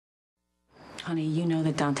Honey, you know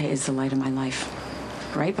that Dante is the light of my life,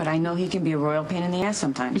 right? But I know he can be a royal pain in the ass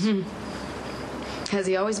sometimes. Mm-hmm. Has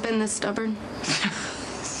he always been this stubborn?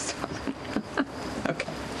 Okay.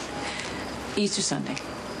 Easter Sunday.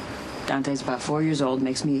 Dante's about 4 years old,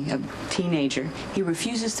 makes me a teenager. He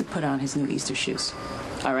refuses to put on his new Easter shoes.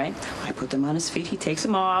 All right? I put them on his feet, he takes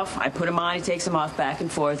them off. I put them on, he takes them off, back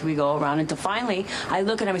and forth. We go around until finally I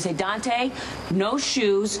look at him and say, Dante, no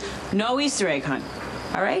shoes, no Easter egg hunt.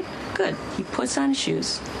 All right? Good. He puts on his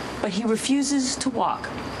shoes, but he refuses to walk.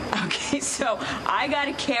 Okay, so I got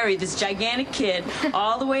to carry this gigantic kid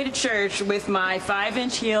all the way to church with my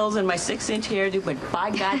 5-inch heels and my 6-inch hairdo, but by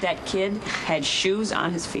God, that kid had shoes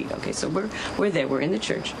on his feet. Okay, so we're there. We're in the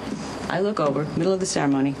church. I look over, middle of the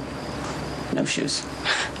ceremony, no shoes.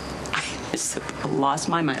 I just lost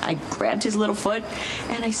my mind. I grabbed his little foot,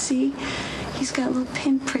 and I see he's got little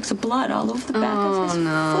pinpricks of blood all over the back of his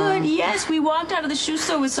foot. Yes, we walked out of the shoe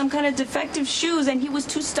store with some kind of defective shoes, and he was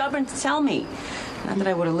too stubborn to tell me. Not that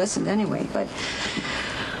I would have listened anyway, but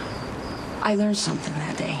I learned something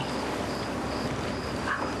that day.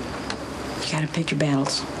 You gotta pick your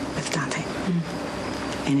battles with Dante.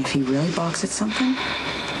 And if he really balks at something,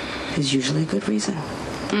 there's usually a good reason.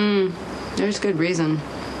 There's good reason.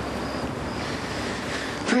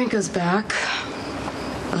 Franco's back.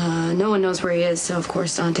 No one knows where he is, so of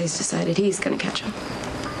course Dante's decided he's gonna catch him.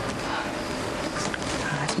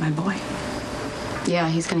 That's my boy. Yeah,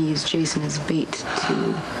 he's gonna use Jason as bait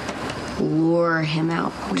to lure him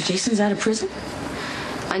out. Wait, Jason's out of prison?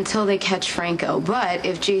 Until they catch Franco. But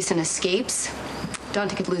if Jason escapes,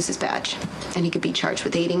 Dante could lose his badge, and he could be charged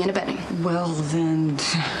with aiding and abetting. Well, then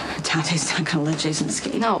Dante's not gonna let Jason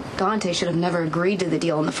escape. No, Dante should have never agreed to the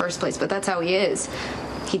deal in the first place, but that's how he is.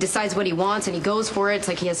 He decides what he wants, and he goes for it. It's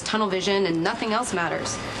like he has tunnel vision, and nothing else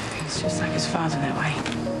matters. He's just like his father that way.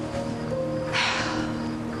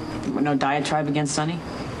 No diatribe against Sonny?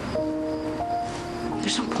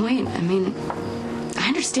 There's no point. I mean, I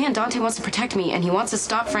understand Dante wants to protect me, and he wants to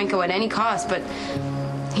stop Franco at any cost, but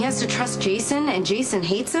he has to trust Jason, and Jason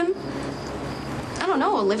hates him? I don't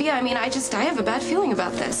know, Olivia. I mean, I have a bad feeling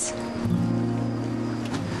about this.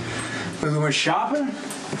 We went shopping?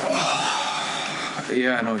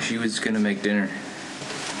 Yeah, I know. She was gonna make dinner.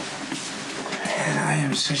 Man, I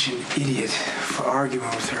am such an idiot for arguing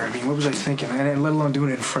with her. I mean, what was I thinking? And let alone doing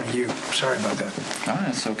it in front of you. Sorry about that. Oh,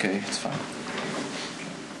 it's okay. It's fine.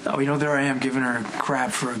 Oh, you know, there I am giving her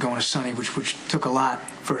crap for going to Sunny, which took a lot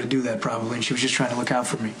for her to do that probably, and she was just trying to look out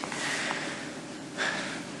for me.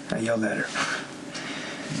 I yelled at her.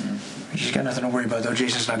 She's got nothing to worry about, though.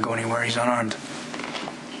 Jason's not going anywhere. He's unarmed.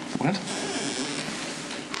 What?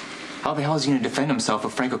 How the hell is he going to defend himself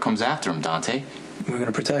if Franco comes after him, Dante? We're going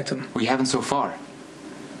to protect him. We haven't so far.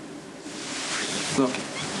 Look,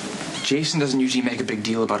 Jason doesn't usually make a big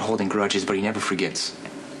deal about holding grudges, but he never forgets.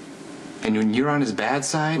 And when you're on his bad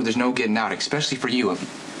side, well, there's no getting out, especially for you.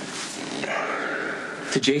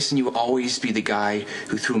 To Jason, you will always be the guy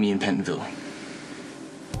who threw me in Pentonville.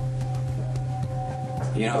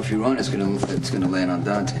 You know, if you run, it's gonna land on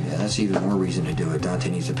Dante. Yeah, that's even more reason to do it. Dante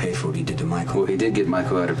needs to pay for what he did to Michael. Well, he did get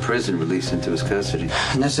Michael out of prison, released into his custody.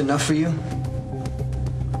 And that's enough for you?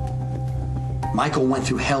 Michael went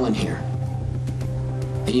through hell in here.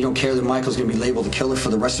 And you don't care that Michael's gonna be labeled the killer for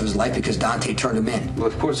the rest of his life because Dante turned him in? Well,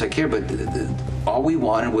 of course I care, but all we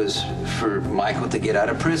wanted was for Michael to get out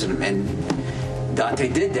of prison, and Dante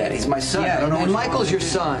did that. He's my son. Yeah, I don't know and Michael's your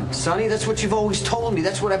son. Sonny, that's what you've always told me.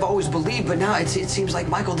 That's what I've always believed, but now it seems like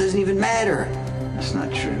Michael doesn't even matter. That's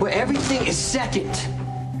not true. Well, everything is second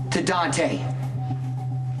to Dante.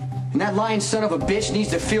 And that lying son of a bitch needs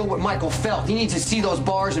to feel what Michael felt. He needs to see those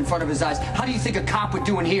bars in front of his eyes. How do you think a cop would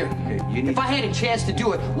do in here? If I had a chance to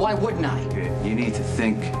do it, why wouldn't I? Okay, you need to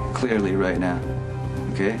think clearly right now,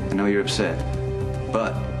 okay? I know you're upset,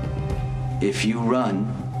 but if you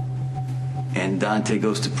run and Dante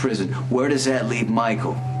goes to prison, where does that leave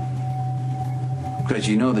Michael? Because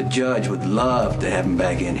you know the judge would love to have him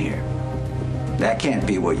back in here. That can't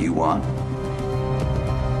be what you want.